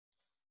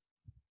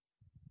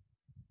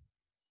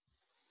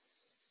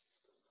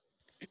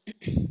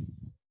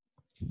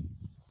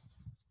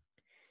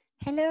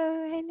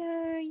Hello,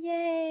 hello,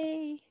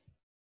 yay.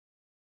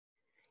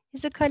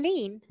 Is it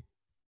Colleen?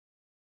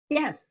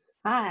 Yes.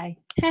 Hi.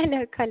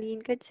 Hello, Colleen.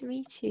 Good to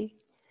meet you.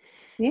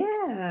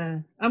 Yeah.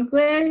 I'm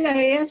glad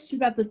I asked you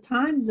about the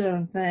time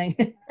zone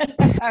thing.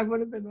 I would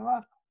have been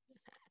off.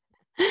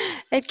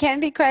 It can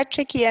be quite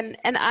tricky, and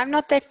I'm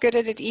not that good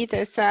at it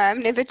either, so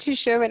I'm never too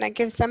sure when I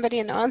give somebody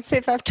an answer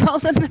if I've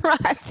told them the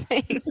right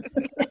thing.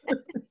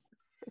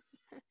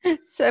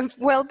 So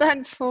well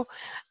done for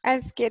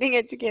us getting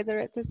it together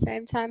at the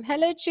same time.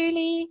 Hello,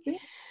 Julie.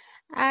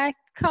 I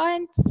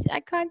can't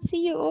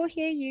see you or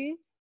hear you.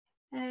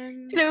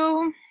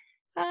 Hello.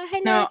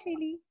 Hello, No,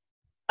 Julie.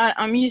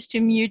 I'm used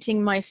to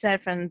muting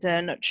myself and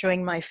not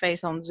showing my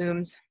face on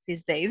Zooms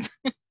these days.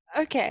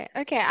 Okay,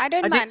 I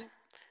don't mind.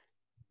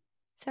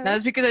 Sorry? No,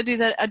 it's because I do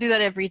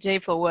that every day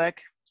for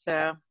work.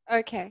 So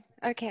okay.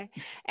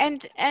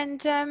 And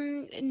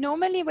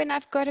normally when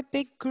I've got a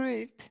big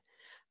group,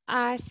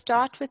 I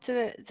start with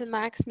the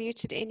mics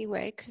muted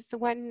anyway, because the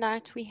one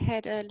night we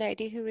had a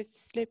lady who was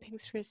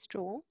slurping through a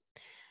straw.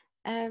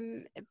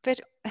 But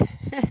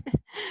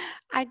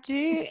I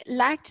do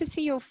like to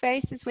see your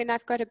faces when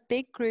I've got a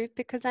big group,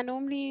 because I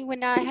normally,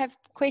 when I have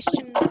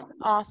questions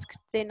asked,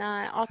 then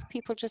I ask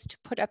people just to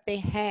put up their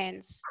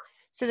hands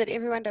so that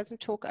everyone doesn't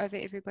talk over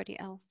everybody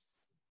else.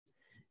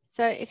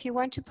 So if you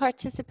want to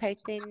participate,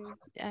 then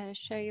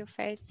show your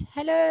face.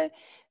 Hello,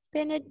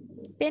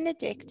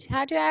 Benedict.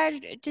 How do I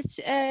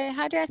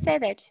say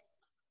that?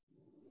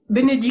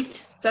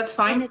 Benedict, that's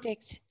fine.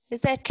 Benedict,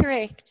 is that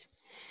correct?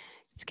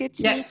 It's good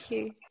to meet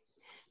you.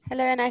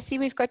 Hello, and I see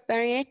we've got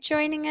Mariette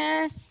joining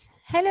us.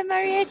 Hello,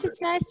 Mariette. It's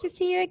nice to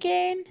see you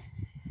again.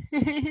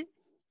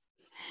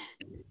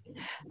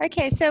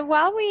 Okay, so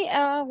while we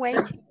are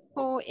waiting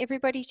for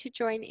everybody to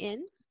join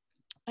in,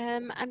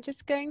 I'm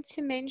just going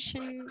to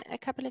mention a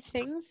couple of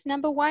things.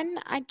 Number one,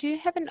 I do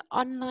have an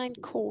online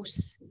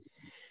course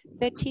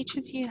that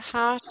teaches you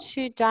how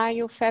to dye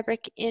your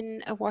fabric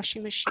in a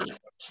washing machine.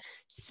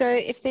 So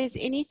if there's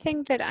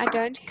anything that I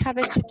don't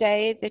cover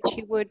today that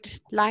you would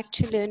like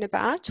to learn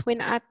about, when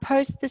I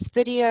post this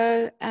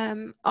video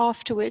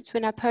afterwards,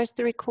 when I post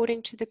the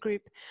recording to the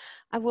group,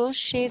 I will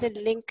share the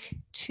link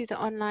to the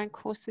online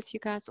course with you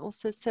guys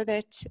also, so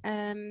that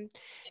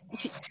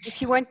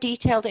if you want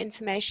detailed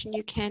information,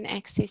 you can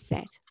access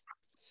that.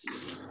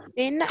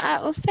 Then I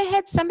also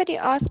had somebody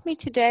ask me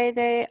today,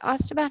 they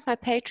asked about my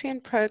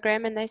Patreon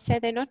program, and they say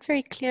they're not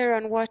very clear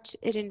on what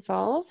it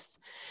involves.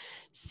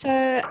 So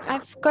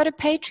I've got a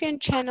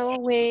Patreon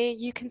channel where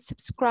you can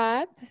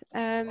subscribe.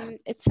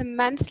 It's a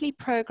monthly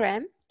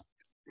program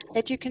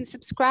that you can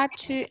subscribe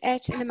to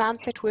at an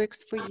amount that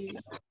works for you.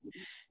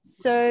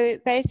 So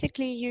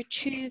basically you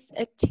choose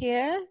a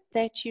tier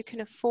that you can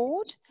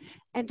afford,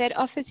 and that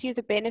offers you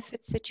the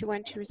benefits that you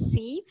want to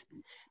receive.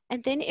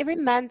 And then every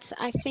month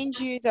I send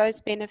you those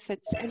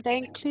benefits, and they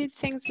include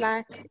things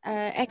like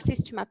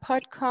access to my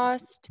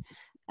podcast,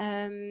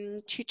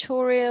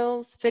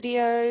 tutorials,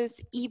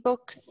 videos,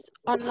 ebooks,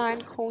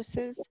 online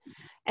courses.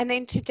 And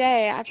then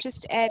today I've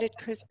just added,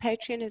 because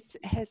Patreon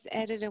has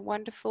added a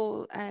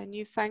wonderful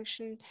new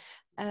function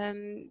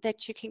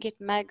that you can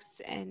get mugs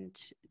and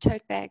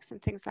tote bags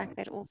and things like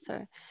that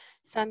also.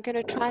 So I'm going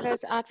to try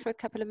those out for a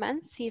couple of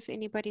months, see if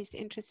anybody's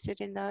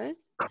interested in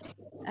those.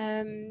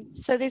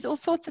 So there's all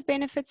sorts of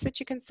benefits that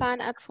you can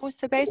sign up for.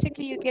 So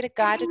basically you get a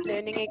guided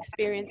learning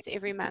experience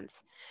every month.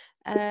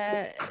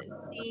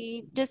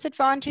 The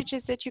disadvantage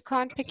is that you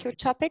can't pick your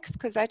topics,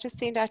 because I just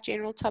send out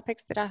general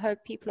topics that I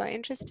hope people are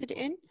interested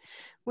in.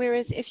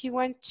 Whereas if you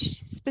want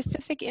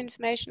specific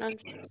information on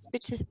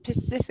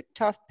specific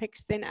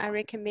topics, then I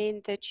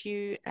recommend that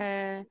you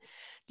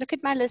look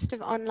at my list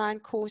of online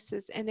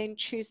courses and then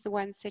choose the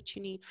ones that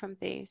you need from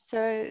there.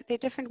 So there are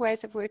different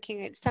ways of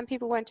working it. Some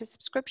people want a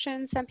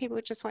subscription, some people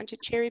just want to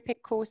cherry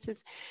pick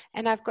courses,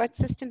 and I've got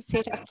systems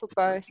set up for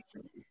both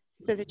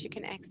so that you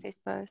can access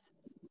both.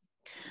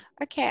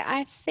 Okay,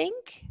 I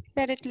think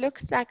that it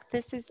looks like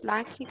this is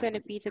likely going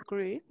to be the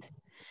group.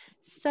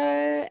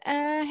 So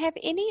have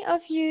any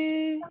of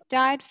you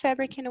dyed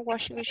fabric in a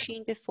washing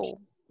machine before?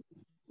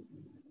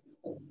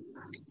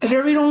 A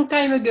very long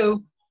time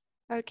ago.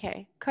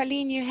 Okay,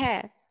 Colleen, you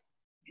have?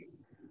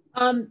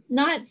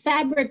 Not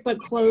fabric, but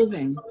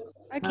clothing.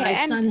 Okay,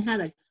 my son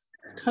had a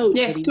coat.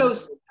 Yes,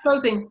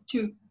 clothing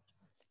too.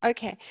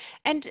 Okay,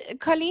 and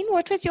Colleen,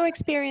 what was your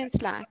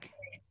experience like?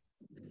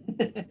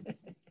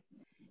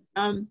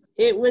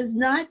 It was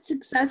not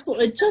successful.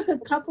 It took a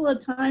couple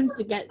of times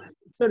to get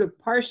sort of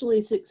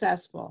partially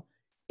successful.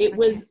 It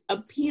was a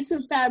piece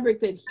of fabric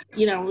that,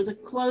 you know, it was a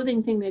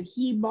clothing thing that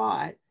he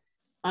bought,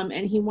 and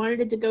he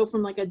wanted it to go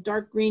from like a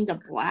dark green to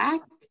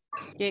black.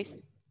 Yes.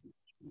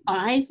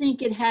 I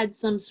think it had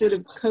some sort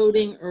of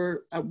coating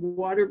or a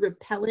water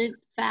repellent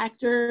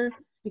factor,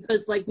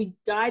 because like we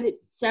dyed it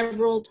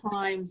several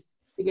times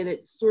to get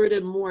it sort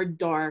of more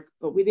dark,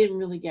 but we didn't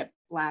really get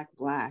black.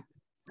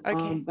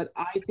 Okay. But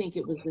I think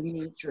it was the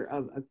nature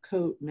of a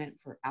coat meant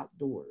for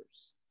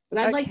outdoors. But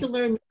I'd like to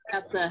learn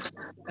about the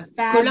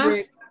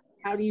fabric.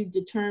 How do you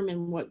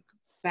determine what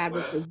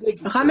fabrics are good?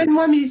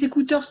 Ramène-moi mes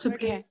écouteurs, s'il te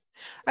plaît. Okay.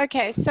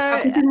 Okay, so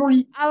Après mon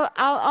lit.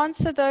 I'll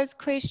answer those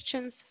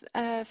questions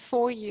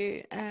for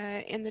you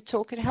in the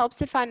talk. It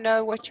helps if I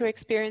know what your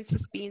experience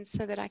has been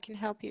so that I can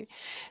help you.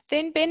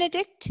 Then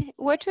Benedict,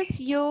 what was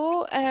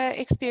your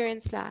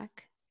experience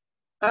like?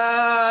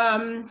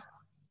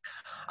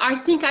 I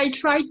think I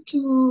tried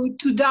to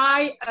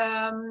dye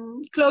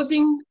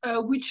clothing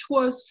which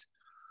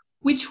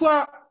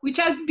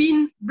has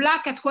been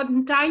black at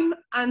one time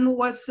and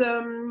was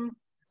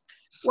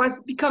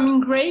becoming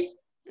gray.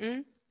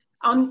 Mm?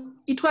 And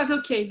it was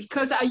okay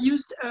because I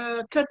used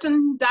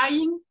cotton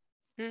dyeing.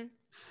 Mm.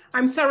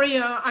 I'm sorry,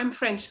 I'm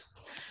French.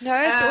 No,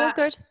 it's all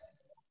good.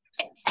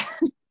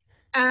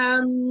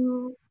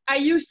 I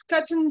used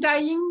cotton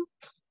dyeing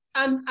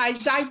and I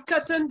dyed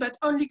cotton, but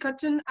only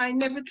cotton. I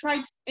never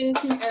tried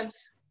anything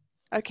else.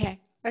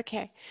 Okay,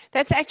 okay.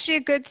 That's actually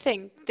a good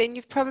thing. Then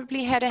you've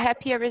probably had a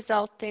happier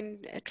result than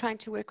trying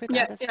to work with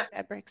other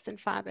fabrics and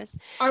fibers.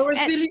 I was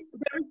really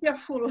very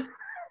careful.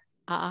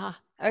 Ah,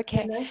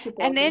 okay.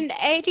 And then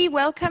Adi,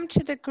 welcome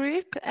to the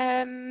group.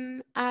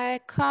 I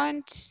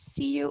can't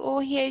see you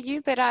or hear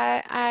you, but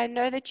I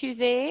know that you're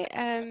there.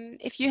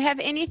 If you have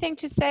anything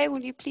to say,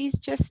 will you please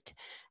just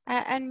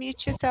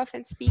unmute yourself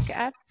and speak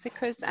up,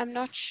 because I'm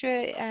not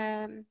sure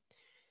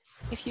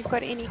if you've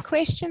got any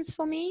questions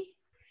for me.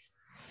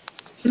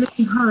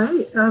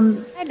 Hi.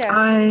 Hello.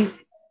 I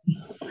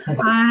have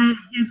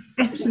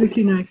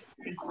absolutely no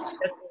experience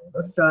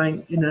of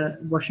dyeing in a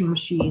washing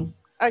machine.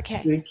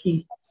 Okay. Very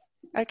keen.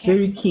 Okay.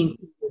 Very keen.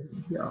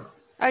 Yeah.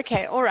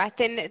 Okay. All right.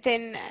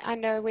 Then I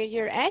know where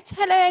you're at.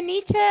 Hello,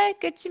 Anita.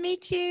 Good to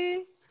meet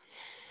you.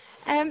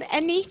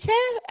 Anita,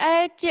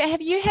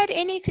 have you had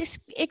any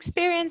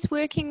experience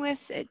working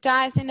with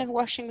dyes in a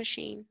washing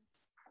machine?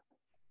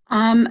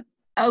 A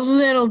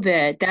little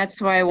bit.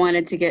 That's why I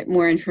wanted to get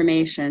more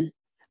information.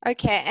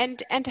 Okay,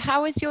 and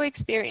how was your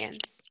experience?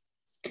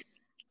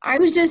 I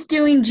was just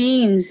doing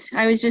jeans.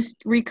 I was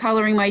just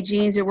recoloring my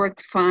jeans. It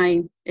worked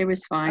fine. It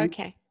was fine.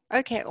 Okay,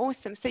 okay,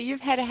 awesome. So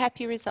you've had a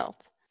happy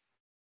result.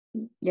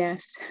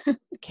 Yes.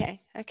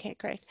 Okay, okay,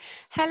 great.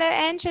 Hello,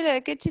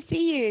 Angela. Good to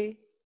see you.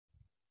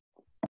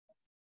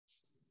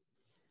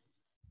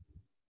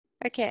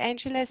 Okay,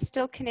 Angela is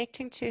still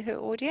connecting to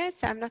her audio,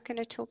 so I'm not going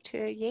to talk to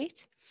her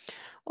yet.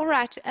 All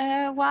right,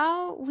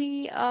 while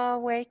we are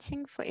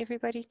waiting for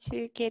everybody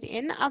to get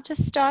in, I'll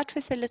just start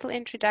with a little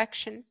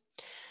introduction.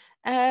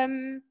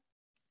 When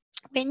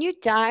you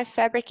dye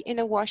fabric in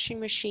a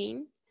washing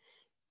machine,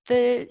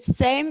 the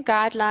same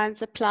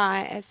guidelines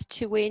apply as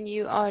to when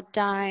you are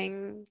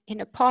dyeing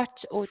in a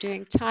pot or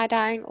doing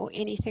tie-dyeing or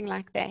anything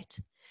like that.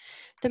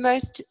 The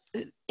most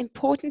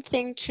important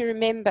thing to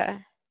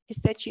remember is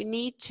that you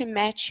need to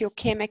match your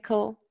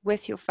chemical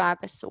with your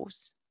fiber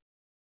source.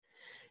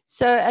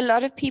 So a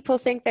lot of people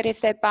think that if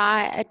they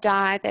buy a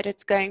dye that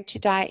it's going to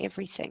dye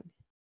everything,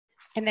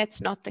 and that's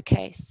not the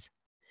case.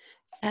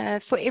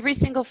 For every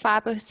single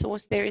fiber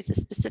source, there is a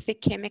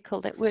specific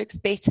chemical that works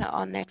better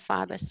on that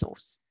fiber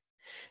source.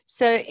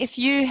 So if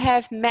you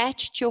have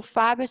matched your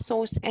fiber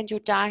source and your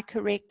dye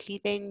correctly,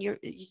 then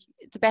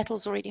the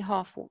battle's already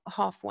half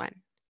won.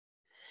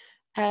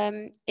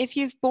 If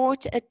you've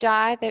bought a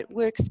dye that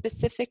works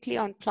specifically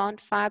on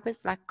plant fibers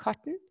like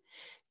cotton,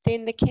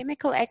 then the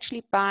chemical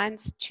actually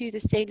binds to the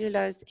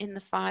cellulose in the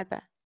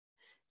fiber.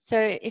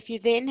 So if you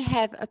then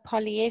have a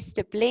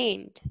polyester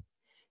blend,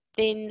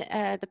 then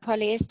the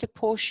polyester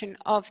portion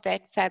of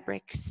that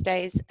fabric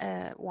stays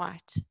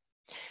white.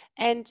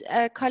 And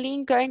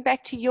Colleen, going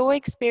back to your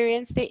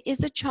experience, there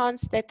is a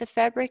chance that the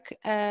fabric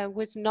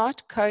was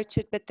not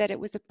coated, but that it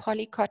was a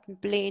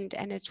polycotton blend,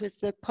 and it was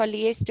the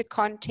polyester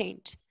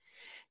content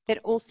that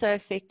also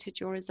affected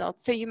your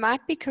results. So you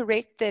might be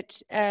correct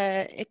that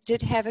it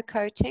did have a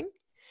coating,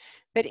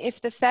 but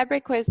if the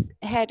fabric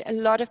had a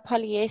lot of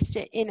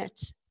polyester in it,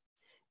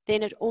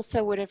 then it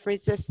also would have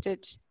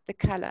resisted the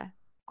color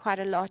quite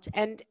a lot.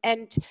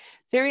 And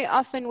very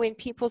often when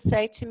people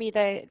say to me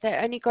they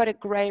only got a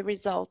gray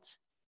result,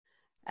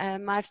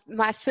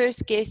 my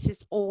first guess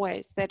is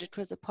always that it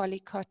was a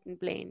polycotton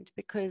blend,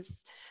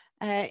 because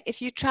if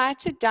you try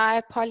to dye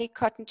a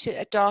polycotton to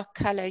a dark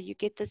color, you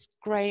get this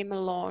gray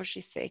melange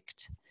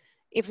effect.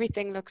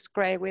 Everything looks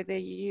gray, whether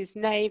you use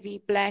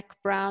navy,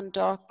 black, brown,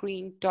 dark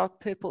green, dark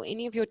purple,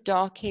 any of your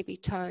dark heavy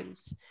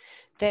tones,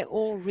 they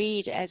all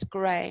read as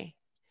gray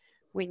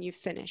when you've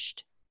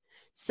finished.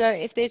 So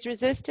if there's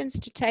resistance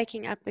to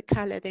taking up the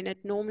color, then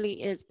it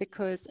normally is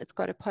because it's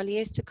got a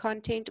polyester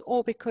content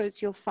or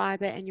because your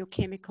fiber and your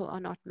chemical are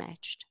not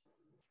matched.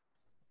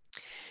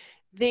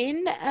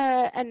 Then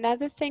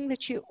another thing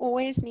that you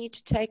always need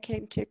to take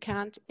into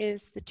account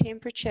is the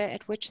temperature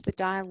at which the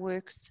dye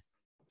works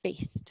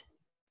best.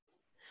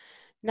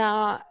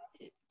 Now,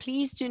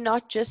 please do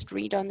not just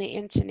read on the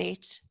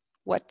internet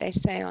what they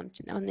say on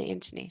the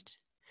internet.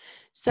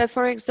 So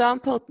for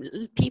example,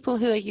 people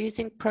who are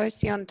using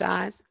Procyon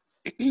dyes,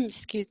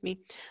 excuse me,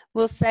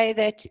 will say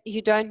that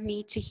you don't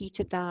need to heat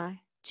a dye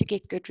to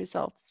get good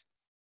results.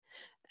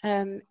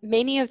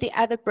 Many of the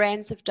other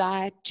brands of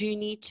dye do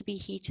need to be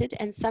heated,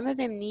 and some of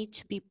them need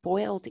to be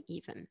boiled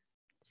even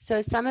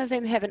So some of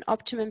them have an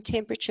optimum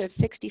temperature of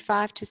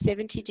 65 to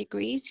 70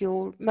 degrees.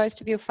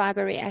 Most of your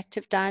fiber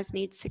reactive dyes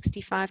need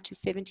 65 to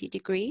 70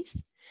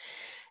 degrees.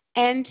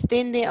 And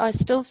then there are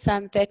still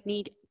some that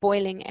need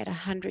boiling at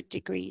 100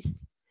 degrees.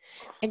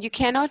 And you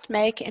cannot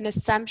make an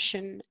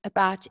assumption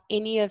about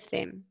any of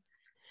them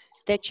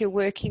that you're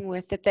working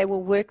with, that they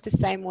will work the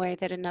same way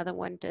that another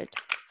one did.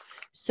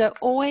 So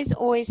always,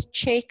 always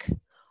check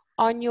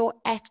on your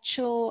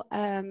actual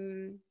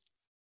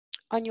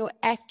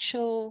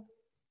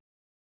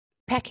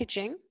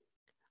packaging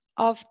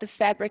of the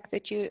fabric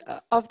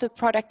of the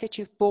product that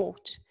you've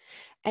bought,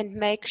 and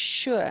make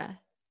sure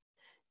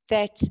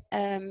that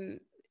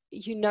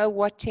you know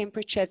what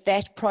temperature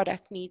that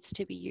product needs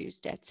to be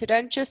used at. So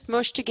don't just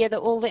mush together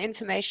all the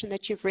information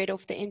that you've read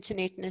off the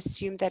internet and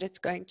assume that it's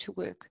going to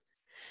work.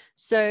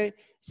 So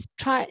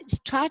try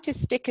to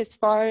stick as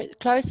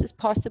close as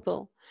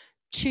possible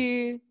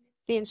to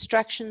the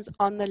instructions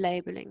on the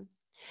labeling.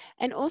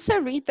 And also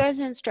read those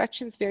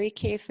instructions very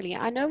carefully.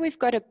 I know we've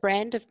got a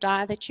brand of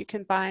dye that you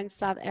can buy in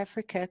South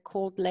Africa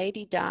called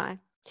Lady Dye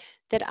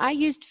that I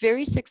used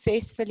very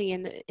successfully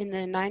in the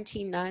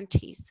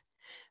 1990s.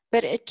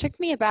 But it took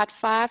me about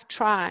 5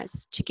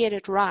 tries to get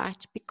it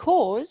right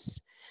because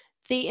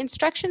the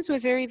instructions were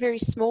very, very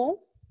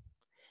small.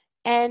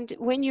 And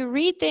when you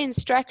read the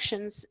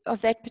instructions of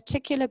that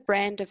particular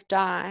brand of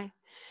dye,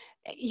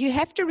 you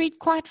have to read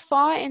quite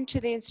far into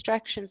the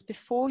instructions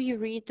before you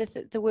read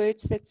the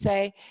words that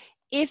say,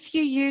 if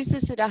you use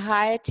this at a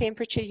higher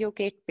temperature, you'll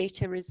get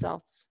better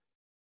results.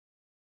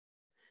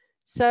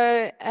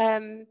 So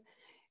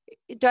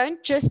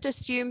don't just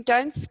assume,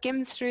 don't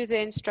skim through the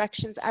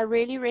instructions. I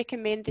really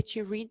recommend that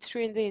you read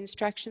through the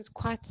instructions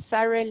quite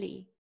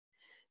thoroughly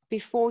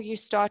before you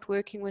start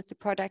working with the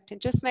product, and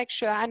just make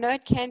sure. I know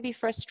it can be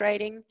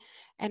frustrating,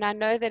 and I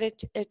know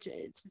that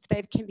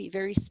they can be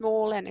very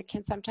small, and it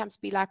can sometimes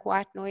be like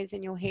white noise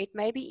in your head.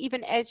 Maybe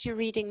even as you're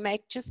reading,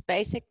 make just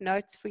basic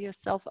notes for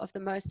yourself of the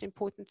most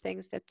important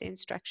things that the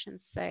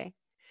instructions say,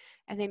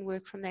 and then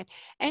work from that.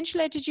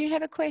 Angela, did you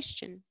have a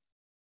question?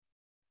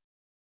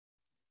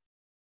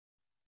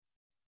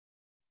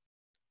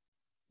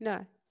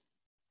 No.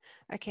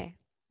 Okay.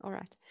 All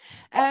right.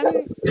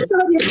 To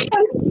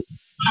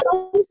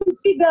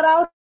figure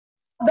out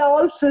the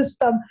whole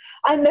system.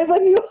 I never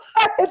knew.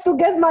 I had to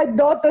get my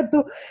daughter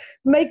to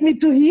make me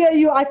to hear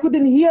you. I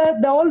couldn't hear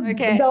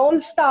the whole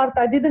start.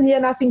 I didn't hear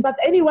nothing. But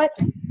anyway,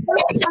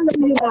 I'm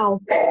you now.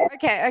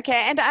 Okay.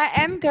 And I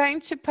am going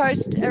to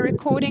post a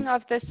recording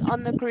of this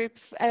on the group.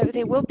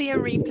 There will be a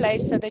replay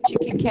so that you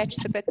can catch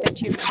the bit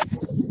that you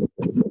missed.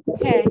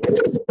 Okay.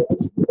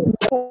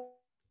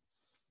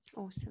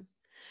 Awesome.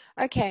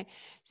 Okay,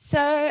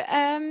 so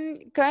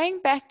going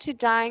back to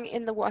dyeing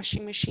in the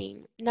washing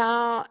machine.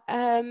 Now,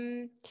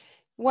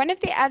 one of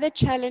the other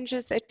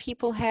challenges that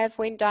people have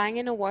when dyeing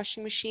in a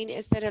washing machine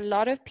is that a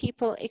lot of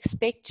people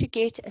expect to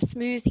get a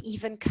smooth,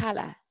 even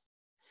color.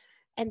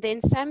 And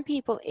then some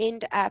people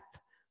end up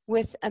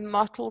with a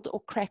mottled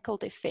or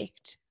crackled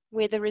effect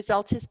where the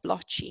result is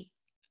blotchy.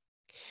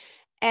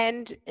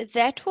 And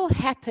that will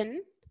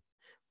happen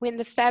when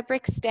the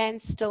fabric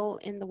stands still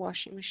in the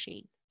washing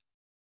machine.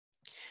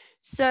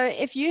 So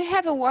if you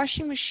have a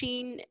washing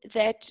machine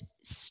that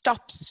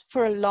stops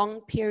for a long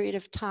period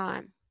of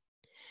time,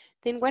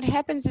 then what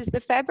happens is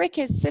the fabric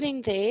is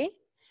sitting there,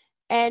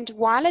 and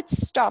while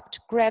it's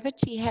stopped,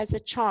 gravity has a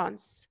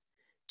chance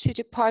to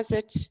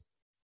deposit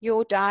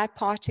your dye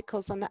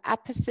particles on the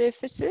upper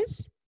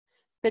surfaces,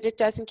 but it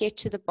doesn't get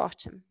to the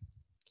bottom.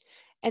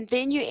 And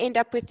then you end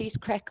up with these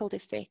crackled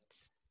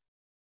effects.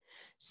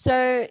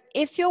 So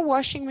if your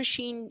washing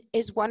machine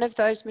is one of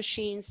those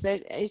machines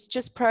that is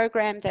just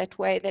programmed that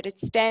way, that it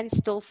stands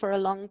still for a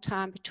long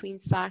time between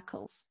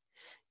cycles,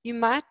 you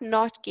might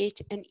not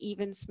get an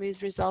even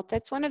smooth result.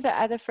 That's one of the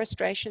other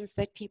frustrations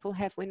that people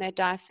have when they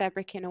dye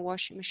fabric in a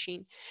washing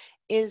machine,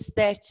 is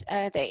that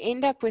they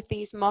end up with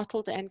these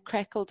mottled and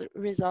crackled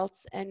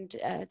results, and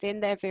then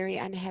they're very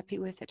unhappy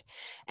with it.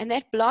 And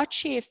that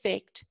blotchy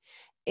effect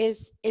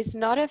is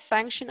not a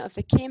function of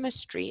the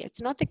chemistry.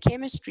 It's not the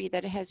chemistry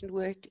that hasn't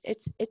worked.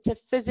 It's a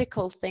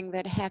physical thing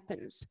that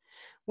happens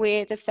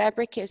where the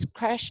fabric is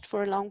crushed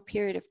for a long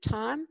period of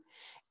time,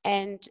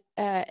 and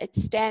it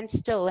stands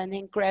still, and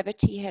then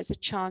gravity has a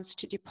chance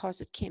to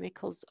deposit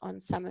chemicals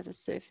on some of the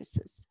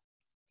surfaces.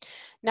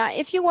 Now,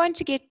 if you want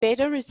to get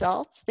better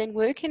results, then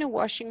work in a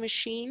washing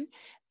machine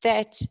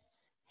that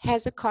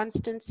has a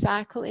constant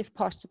cycle if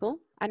possible.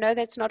 I know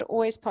that's not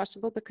always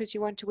possible because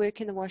you want to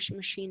work in the washing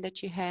machine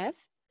that you have.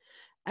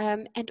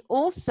 And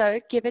also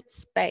give it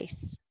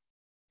space.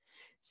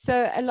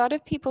 So a lot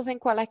of people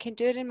think, well, I can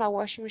do it in my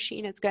washing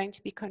machine. It's going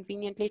to be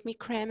convenient. Let me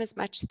cram as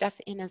much stuff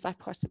in as I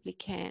possibly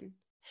can.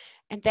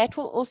 And that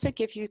will also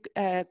give you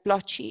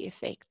blotchy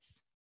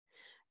effects.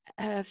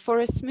 For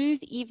a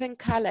smooth, even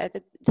color,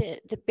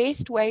 the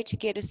best way to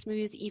get a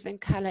smooth, even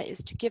color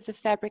is to give the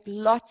fabric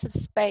lots of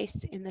space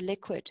in the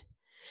liquid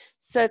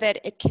so that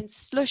it can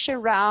slush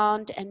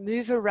around and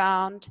move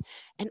around,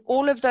 and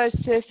all of those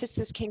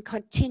surfaces can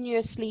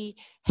continuously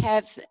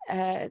have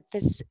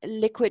this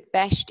liquid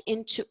bashed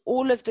into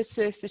all of the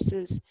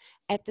surfaces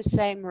at the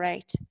same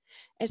rate.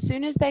 As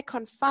soon as they're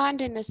confined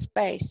in a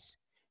space,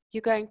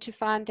 you're going to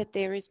find that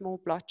there is more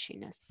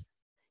blotchiness.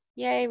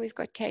 Yay, we've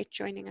got Kate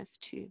joining us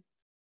too.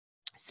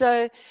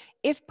 So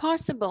if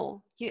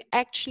possible, you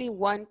actually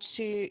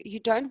you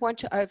don't want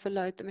to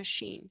overload the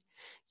machine.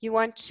 You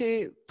want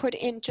to put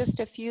in just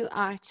a few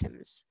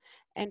items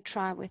and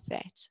try with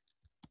that.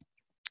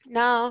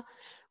 Now,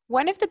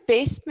 one of the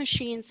best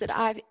machines that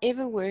I've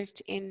ever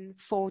worked in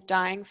for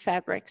dyeing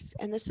fabrics,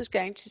 and this is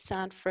going to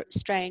sound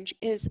strange,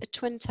 is a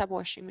twin tub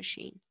washing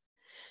machine.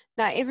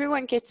 Now,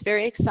 everyone gets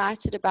very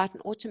excited about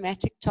an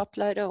automatic top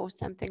loader or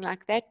something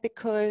like that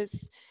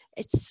because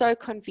it's so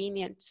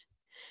convenient.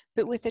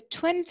 But with a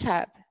twin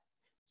tub,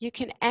 you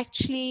can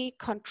actually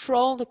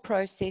control the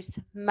process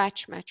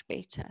much, much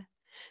better.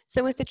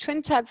 So with the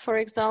twin tub, for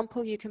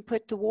example, you can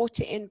put the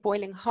water in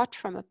boiling hot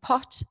from a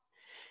pot.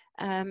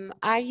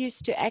 I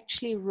used to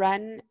actually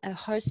run a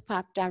hose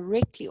pipe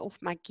directly off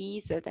my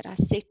geyser that I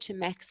set to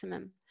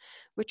maximum,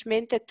 which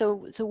meant that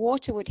the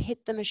water would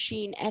hit the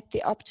machine at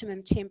the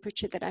optimum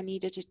temperature that I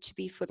needed it to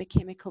be for the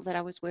chemical that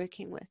I was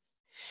working with.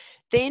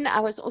 Then I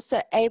was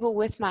also able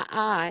with my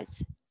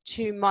eyes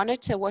to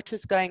monitor what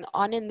was going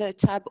on in the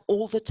tub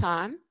all the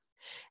time.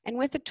 And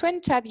with a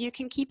twin tub, you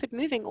can keep it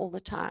moving all the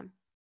time.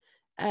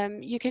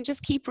 You can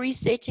just keep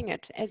resetting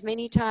it as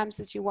many times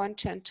as you want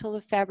to until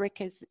the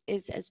fabric is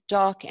as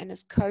dark and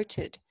as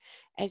coated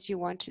as you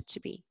want it to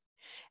be.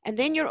 And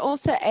then you're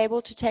also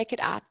able to take it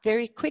out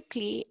very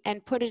quickly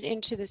and put it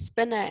into the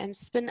spinner and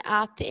spin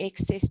out the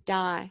excess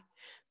dye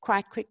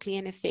quite quickly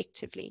and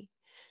effectively.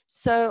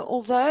 So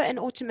although an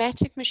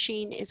automatic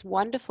machine is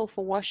wonderful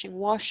for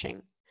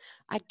washing,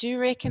 I do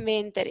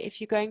recommend that if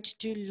you're going to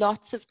do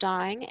lots of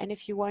dyeing and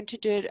if you want to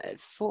do it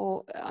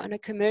on a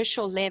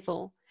commercial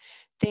level,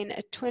 then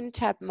a twin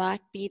tub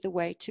might be the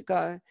way to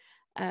go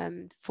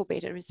for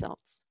better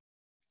results.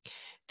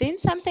 Then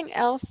something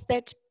else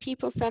that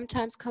people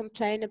sometimes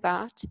complain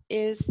about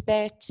is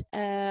that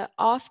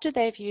after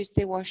they've used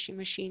their washing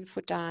machine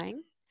for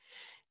dyeing,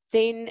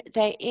 then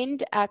they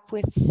end up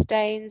with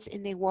stains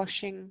in their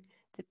washing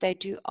that they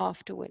do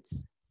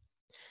afterwards.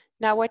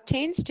 Now, what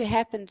tends to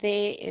happen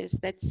there is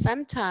that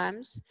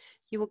sometimes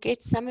you will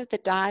get some of the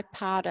dye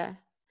powder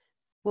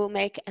will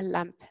make a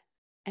lump,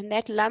 and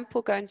that lump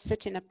will go and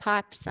sit in a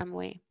pipe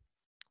somewhere,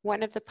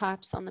 one of the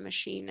pipes on the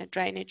machine, a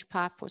drainage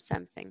pipe or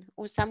something,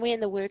 or somewhere in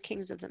the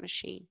workings of the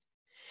machine.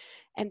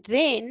 And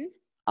then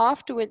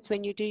afterwards,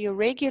 when you do your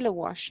regular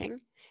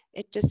washing,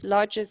 it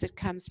dislodges, it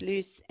comes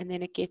loose, and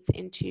then it gets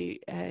into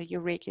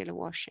your regular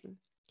washing.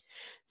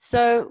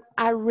 So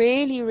I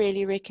really,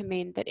 really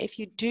recommend that if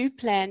you do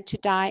plan to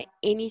dye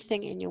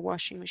anything in your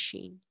washing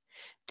machine,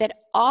 that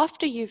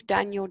after you've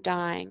done your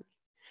dyeing,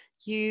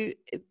 you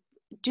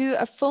do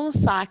a full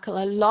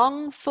cycle, a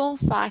long full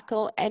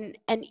cycle, and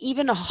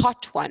even a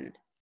hot one,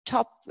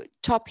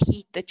 top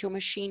heat that your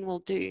machine will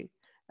do,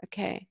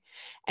 okay?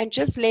 And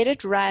just let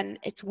it run.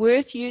 It's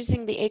worth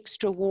using the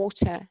extra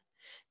water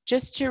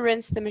just to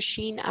rinse the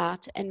machine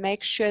out and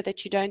make sure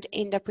that you don't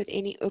end up with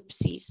any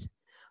oopsies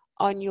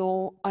on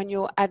your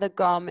other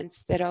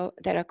garments that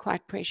are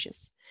quite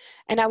precious.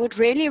 And I would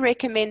really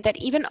recommend that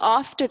even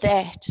after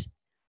that,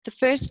 the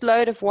first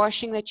load of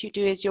washing that you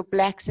do is your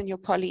blacks and your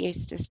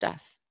polyester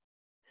stuff.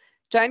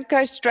 Don't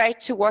go straight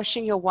to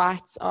washing your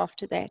whites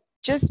after that,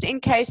 just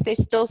in case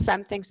there's still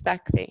something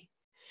stuck there.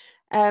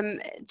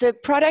 The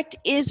product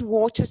is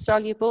water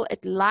soluble.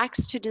 It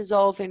likes to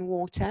dissolve in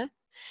water.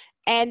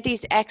 And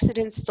these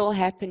accidents still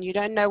happen. You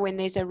don't know when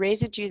there's a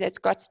residue that's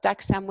got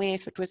stuck somewhere.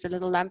 If it was a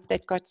little lump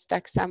that got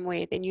stuck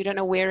somewhere, then you don't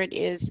know where it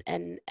is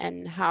and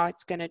how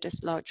it's going to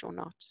dislodge or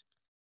not.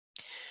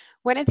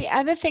 One of the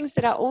other things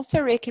that I also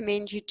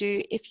recommend you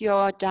do if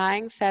you're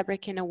dyeing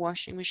fabric in a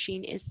washing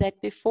machine is that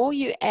before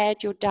you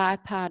add your dye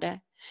powder,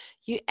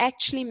 you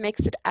actually mix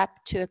it up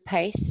to a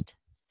paste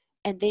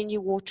and then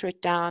you water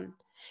it down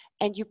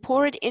and you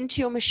pour it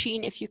into your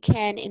machine if you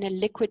can in a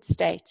liquid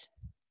state.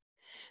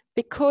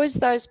 Because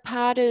those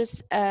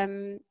powders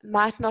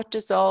might not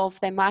dissolve,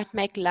 they might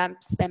make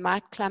lumps, they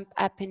might clump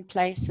up in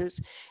places,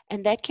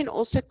 and that can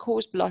also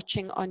cause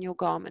blotching on your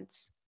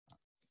garments.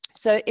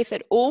 So if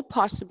at all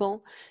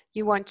possible,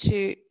 you want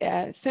to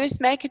first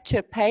make it to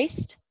a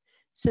paste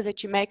so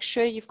that you make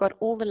sure you've got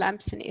all the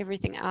lumps and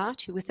everything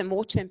out with a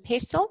mortar and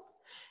pestle,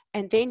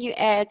 and then you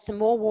add some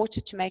more water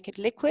to make it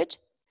liquid,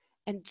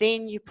 and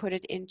then you put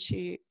it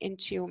into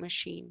your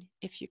machine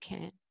if you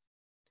can.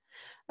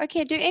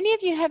 Okay, do any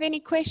of you have any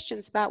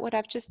questions about what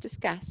I've just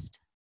discussed?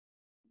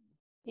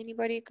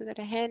 Anybody got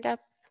a hand up?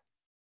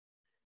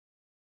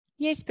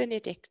 Yes,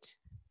 Benedict.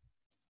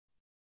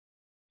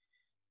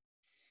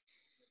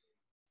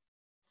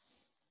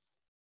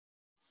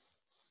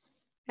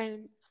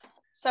 And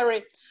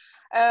sorry.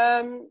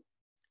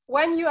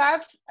 When you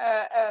have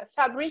a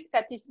fabric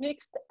that is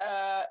mixed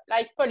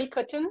like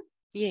polycotton,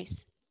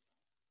 yes,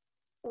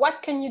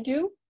 what can you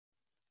do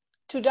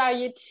to dye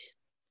it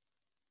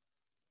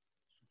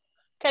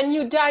can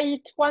you dye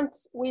it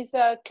once with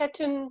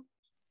cotton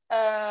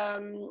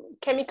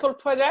chemical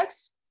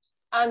products,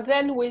 and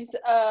then with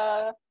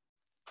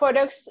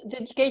products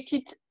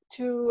dedicated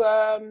to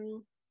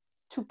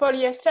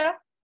polyester?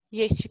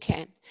 Yes, you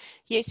can.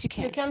 Yes, you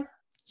can. You can?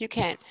 You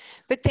can.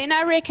 But then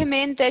I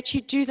recommend that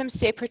you do them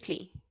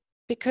separately,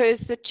 because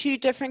the two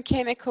different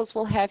chemicals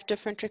will have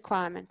different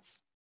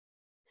requirements.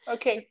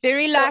 Okay.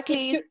 Very So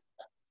likely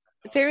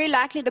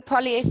the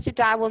polyester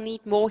dye will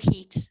need more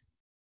heat.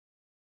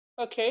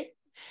 Okay.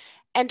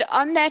 And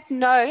on that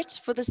note,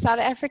 for the South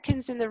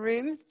Africans in the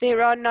room,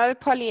 there are no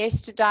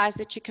polyester dyes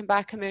that you can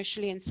buy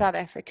commercially in South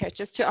Africa,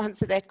 just to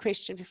answer that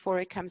question before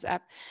it comes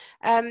up.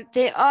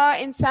 There are,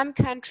 in some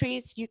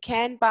countries, you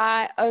can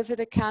buy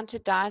over-the-counter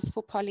dyes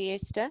for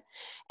polyester.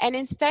 And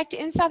in fact,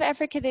 in South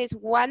Africa, there's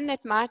one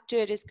that might do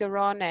it, is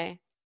Guarane.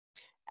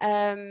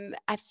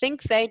 I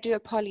think they do a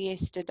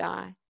polyester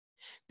dye.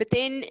 But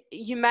then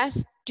you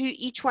must do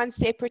each one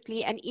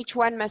separately, and each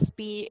one must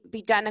be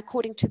done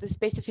according to the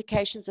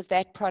specifications of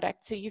that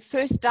product. So you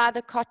first dye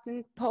the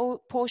cotton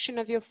portion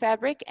of your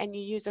fabric, and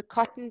you use a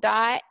cotton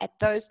dye at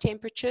those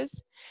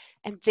temperatures,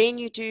 and then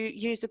you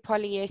use a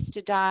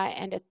polyester dye,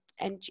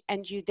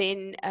 and you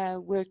then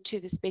work to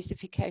the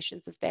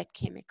specifications of that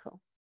chemical.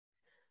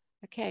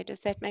 Okay, does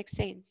that make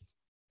sense?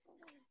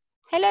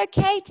 Hello,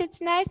 Kate.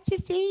 It's nice to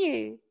see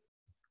you.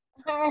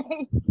 Hi,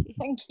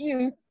 thank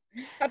you.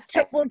 Had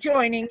trouble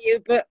joining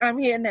you, but I'm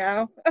here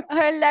now.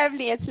 Oh,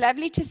 lovely. It's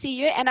lovely to see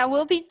you. And I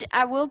will be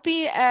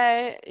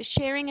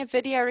sharing a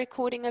video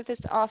recording of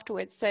this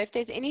afterwards. So if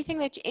there's anything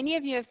that any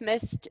of you have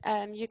missed,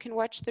 you can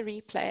watch the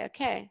replay.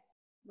 Okay.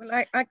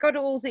 Well, I got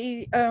all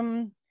the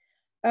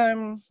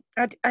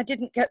I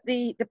didn't get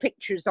the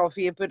pictures of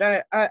you, but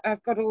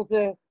I've got all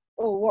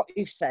what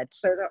you've said,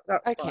 so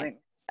that's okay. fine.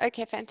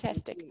 Okay,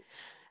 fantastic.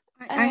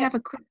 I have a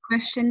quick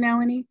question,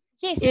 Melanie.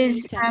 Yes,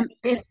 Is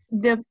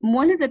if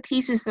one of the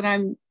pieces that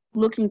I'm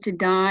looking to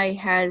dye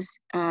has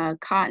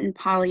cotton,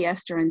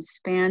 polyester, and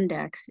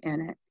spandex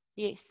in it.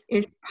 Yes.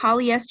 Is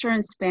polyester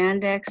and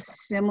spandex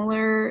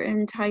similar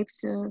in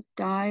types of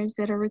dyes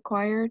that are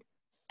required?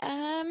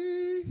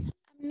 I'm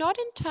not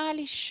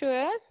entirely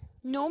sure.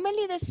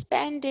 Normally the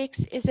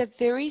spandex is a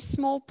very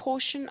small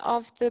portion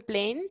of the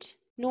blend,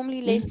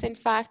 normally less than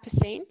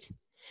 5%.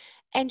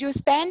 And your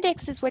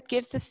spandex is what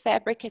gives the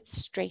fabric its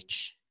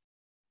stretch.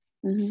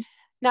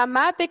 Now,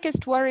 my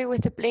biggest worry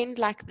with a blend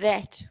like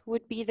that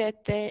would be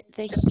that the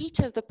heat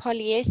of the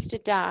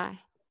polyester dye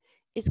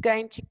is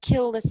going to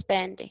kill the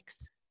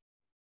spandex.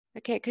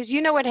 Okay, because you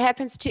know what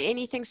happens to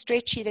anything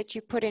stretchy that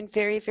you put in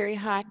very, very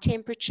high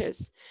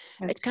temperatures.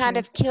 It kind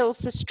of kills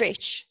the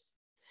stretch.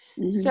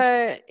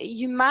 So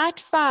you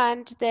might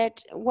find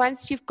that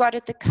once you've got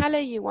it the color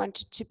you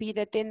want it to be,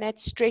 that then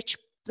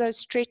those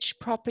stretch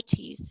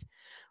properties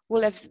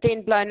will have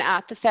then blown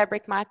out. The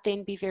fabric might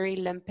then be very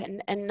limp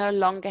and no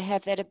longer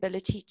have that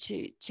ability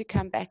to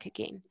come back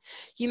again.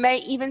 You may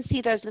even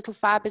see those little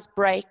fibers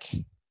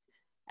break.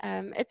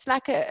 It's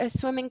like a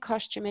swimming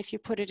costume if you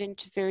put it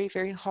into very,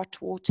 very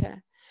hot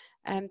water.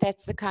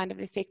 That's the kind of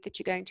effect that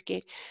you're going to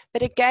get.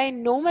 But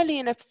again, normally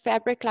in a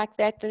fabric like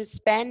that, the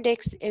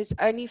spandex is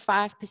only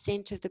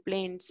 5% of the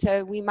blend.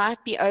 So we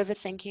might be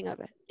overthinking of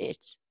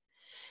it.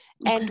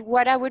 And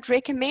what I would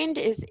recommend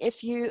is,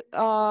 if you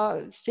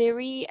are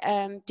very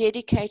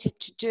dedicated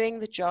to doing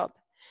the job,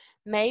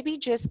 maybe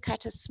just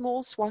cut a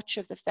small swatch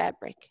of the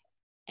fabric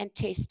and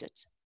test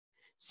it.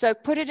 So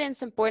put it in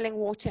some boiling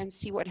water and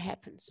see what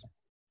happens.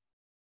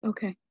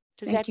 Okay.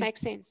 Does that make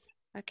sense?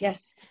 Okay.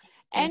 Yes.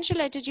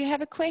 Angela, did you have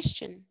a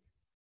question?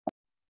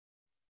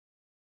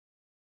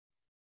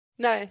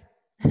 No.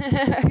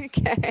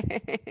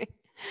 Okay.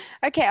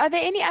 Okay, are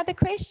there any other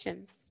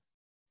questions?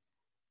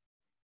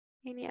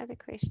 Any other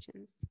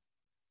questions?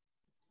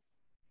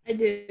 I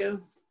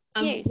do.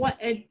 Yes.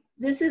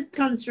 This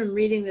comes from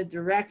reading the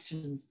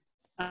directions.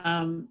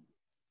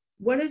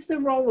 What is the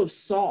role of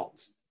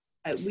salt?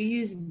 We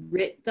use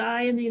grit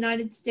dye in the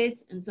United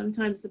States, and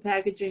sometimes the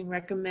packaging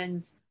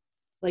recommends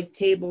like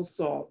table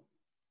salt.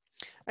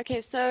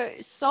 Okay, so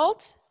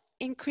salt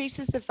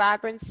increases the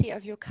vibrancy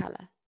of your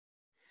color.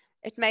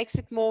 It makes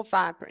it more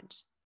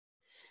vibrant.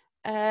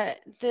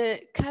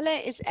 The color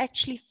is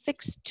actually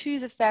fixed to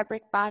the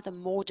fabric by the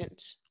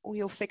mordant or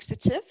your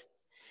fixative.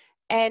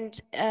 And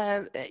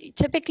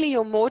typically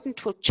your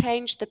mordant will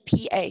change the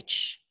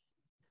pH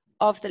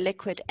of the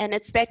liquid. And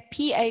it's that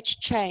pH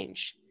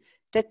change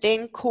that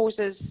then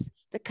causes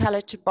the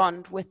color to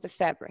bond with the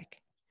fabric.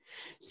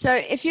 So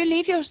if you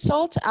leave your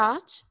salt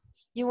out,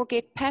 you will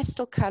get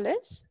pastel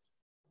colors,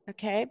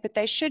 okay? But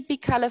they should be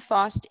color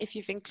fast if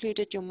you've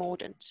included your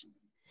mordant.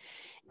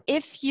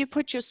 If you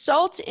put your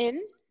salt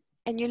in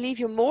and you leave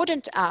your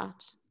mordant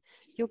out,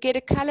 you'll get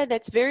a color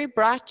that's very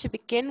bright to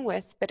begin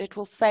with, but it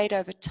will fade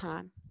over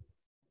time.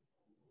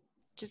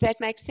 Does that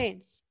make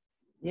sense?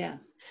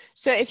 Yes.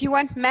 So if you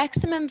want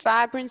maximum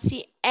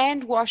vibrancy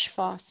and wash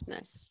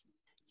fastness,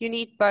 you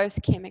need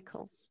both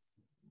chemicals.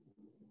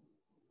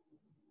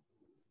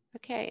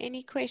 Okay,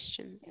 any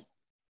questions?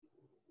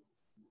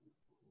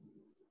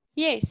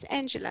 Yes,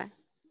 Angela.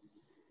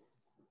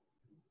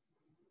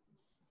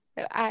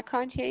 I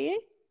can't hear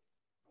you.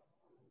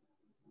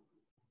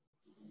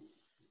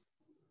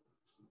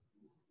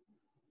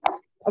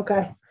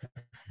 Okay.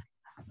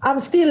 I'm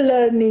still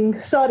learning,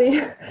 sorry.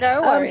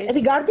 No worries.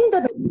 Regarding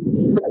the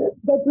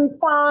that we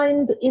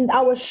find in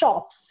our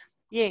shops.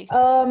 Yes. It's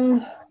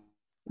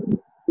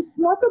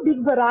not a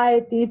big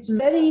variety. It's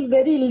very,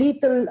 very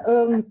little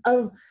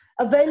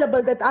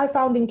available that I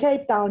found in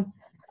Cape Town.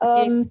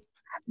 Yes.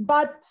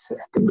 But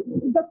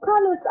the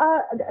colors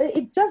are,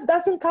 it just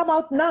doesn't come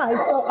out nice.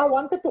 So I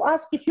wanted to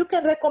ask if you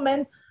can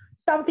recommend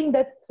something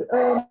that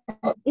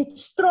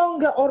it's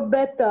stronger or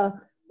better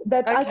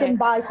that I can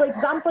buy. For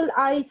example,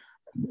 I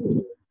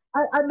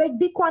make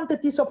big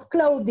quantities of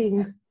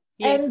clothing,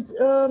 yes.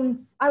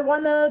 and I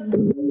want to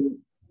do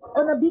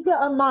on a bigger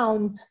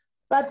amount.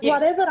 But Yes.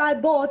 whatever I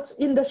bought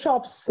in the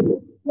shops,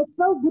 it's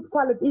no good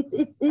quality.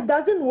 It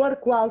doesn't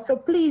work well. So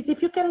please,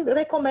 if you can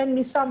recommend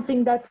me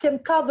something that can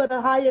cover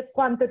a higher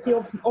quantity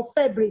of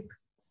fabric.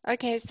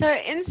 Okay, so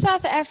in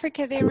South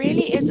Africa, there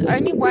really is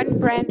only one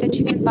brand that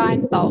you can buy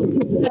in bulk,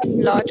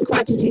 in large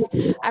quantities.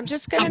 I'm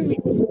just going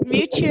to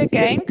mute you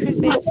again because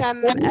there's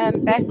some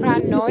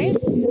background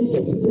noise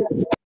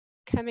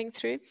coming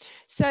through.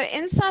 So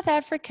in South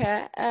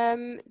Africa,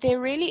 there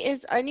really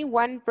is only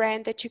one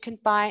brand that you can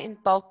buy in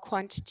bulk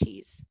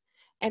quantities,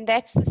 and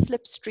that's the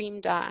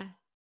Slipstream dye.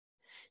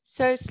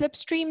 So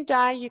Slipstream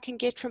dye you can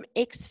get from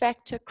X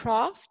Factor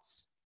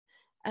Crafts,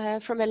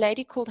 from a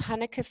lady called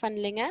Hanneke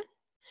van Linge.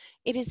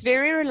 It is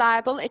very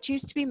reliable. It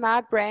used to be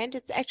my brand.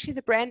 It's actually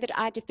the brand that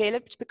I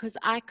developed because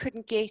I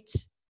couldn't get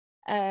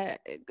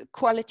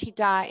quality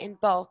dye in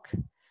bulk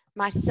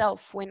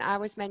myself when I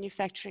was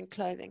manufacturing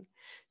clothing.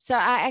 So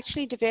I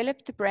actually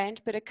developed the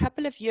brand, but a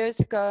couple of years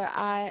ago,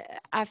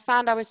 I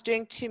found I was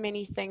doing too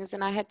many things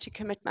and I had to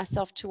commit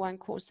myself to one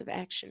course of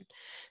action.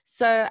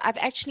 So I've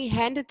actually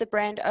handed the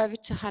brand over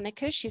to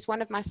Hanneke. She's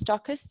one of my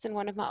stockists and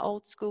one of my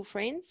old school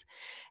friends.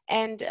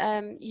 And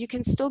you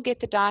can still get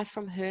the dye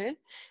from her.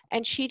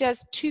 And she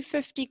does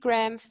 250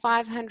 gram,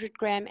 500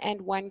 gram,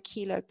 and 1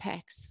 kilo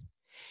packs.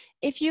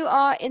 If you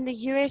are in the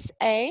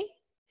USA,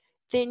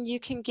 then you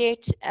can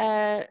get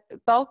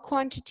bulk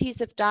quantities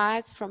of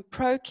dyes from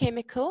Pro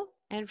Chemical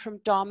and from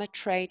Dharma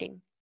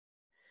Trading.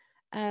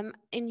 In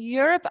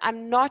Europe,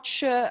 I'm not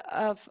sure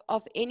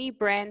of any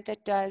brand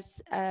that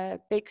does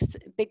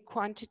big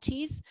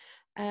quantities.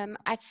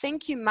 I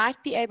think you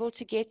might be able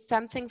to get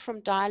something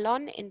from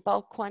Dylon in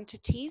bulk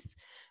quantities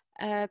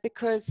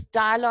because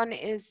Dylon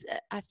is,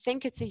 I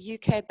think it's a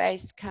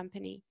UK-based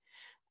company.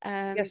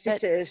 Yes,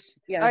 it is.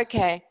 Yes.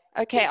 Okay.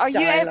 Okay.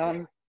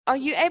 Are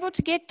you able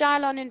to get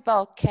Dylon in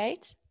bulk,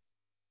 Kate?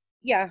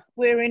 Yeah,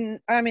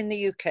 I'm in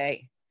the UK.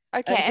 Okay.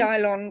 And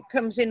Dylon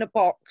comes in a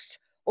box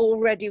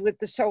already with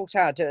the salt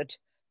added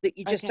that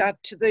you just add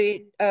to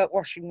the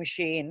washing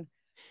machine,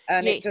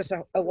 and it does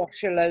a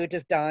wash a load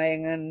of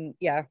dyeing, and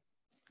yeah.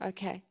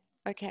 Okay.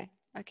 Okay.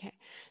 Okay.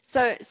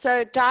 So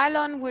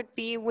Dylon would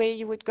be where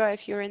you would go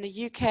if you're in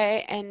the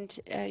UK, and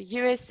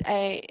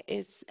USA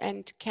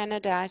and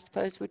Canada, I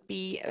suppose, would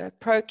be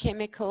Pro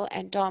Chemical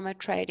and Dharma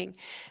Trading,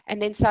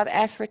 and then South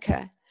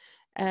Africa,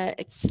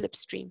 it's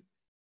Slipstream.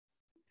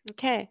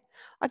 Okay.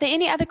 Are there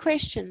any other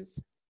questions?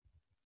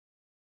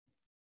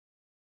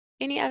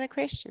 Any other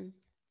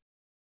questions?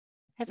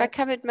 Have I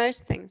covered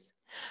most things?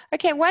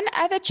 Okay, one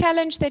other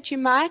challenge that you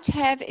might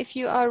have if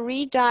you are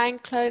re-dyeing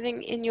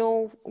clothing in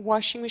your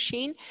washing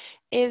machine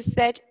is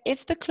that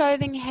if the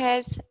clothing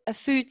has a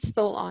food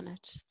spill on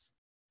it,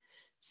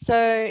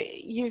 so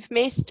you've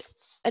messed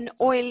an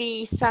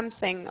oily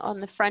something on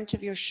the front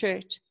of your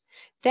shirt,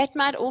 that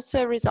might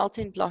also result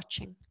in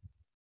blotching.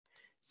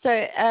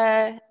 So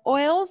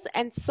oils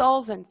and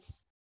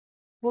solvents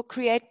will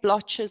create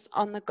blotches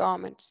on the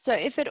garment. So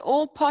if at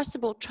all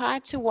possible, try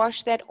to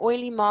wash that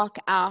oily mark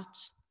out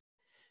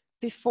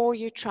before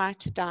you try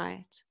to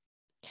dye it.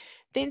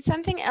 Then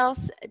something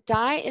else,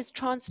 dye is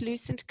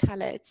translucent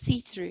color, it's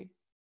see-through.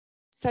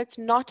 So it's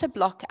not a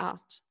block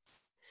out.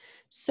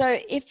 So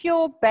if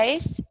your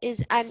base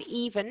is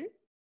uneven,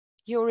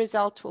 your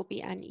result will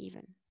be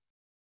uneven.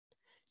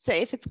 So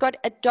if it's got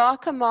a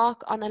darker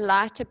mark on a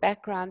lighter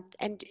background,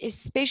 and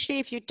especially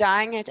if you're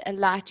dyeing it a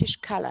lightish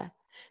color,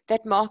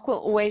 that mark will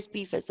always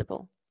be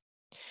visible.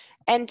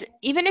 And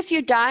even if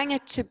you're dyeing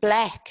it to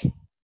black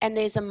and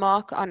there's a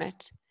mark on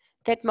it,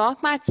 that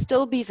mark might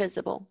still be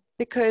visible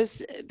because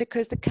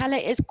the color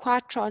is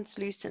quite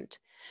translucent.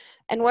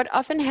 And what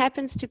often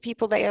happens to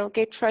people, they'll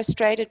get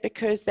frustrated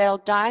because they'll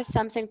dye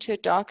something to a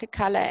darker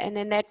color and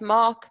then that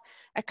mark,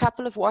 a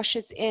couple of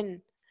washes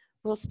in,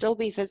 will still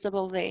be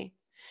visible there.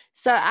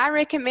 So I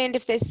recommend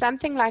if there's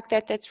something like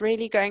that that's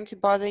really going to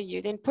bother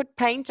you, then put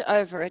paint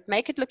over it,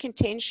 make it look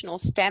intentional,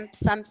 stamp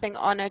something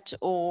on it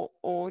or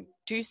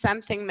do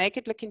something, make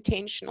it look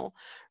intentional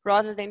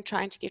rather than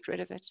trying to get rid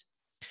of it.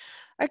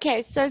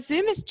 Okay, so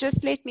Zoom has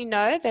just let me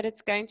know that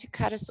it's going to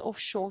cut us off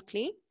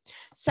shortly.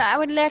 So I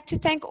would like to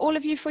thank all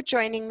of you for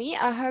joining me.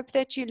 I hope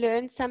that you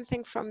learned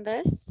something from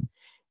this.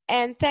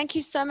 And thank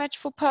you so much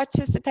for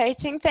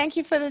participating. Thank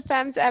you for the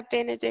thumbs up,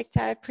 Benedict.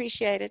 I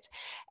appreciate it.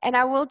 And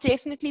I will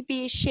definitely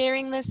be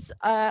sharing this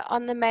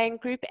on the main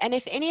group. And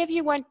if any of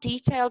you want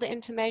detailed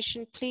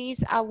information,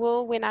 please, I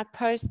will, when I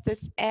post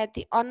this, add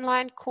the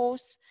online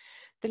course,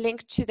 the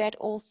link to that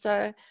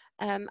also.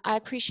 I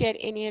appreciate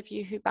any of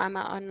you who buy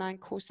my online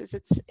courses.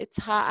 It's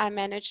how I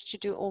manage to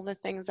do all the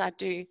things I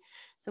do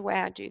the way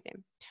I do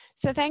them.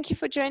 So thank you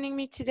for joining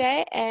me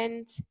today,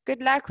 and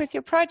good luck with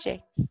your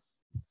projects.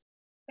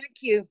 Thank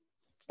you.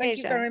 Thank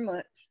Pleasure. you very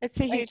much. It's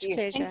a huge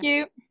pleasure. Thank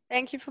you.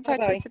 Thank you for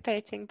Bye-bye.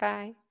 participating.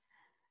 Bye.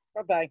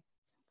 Bye-bye.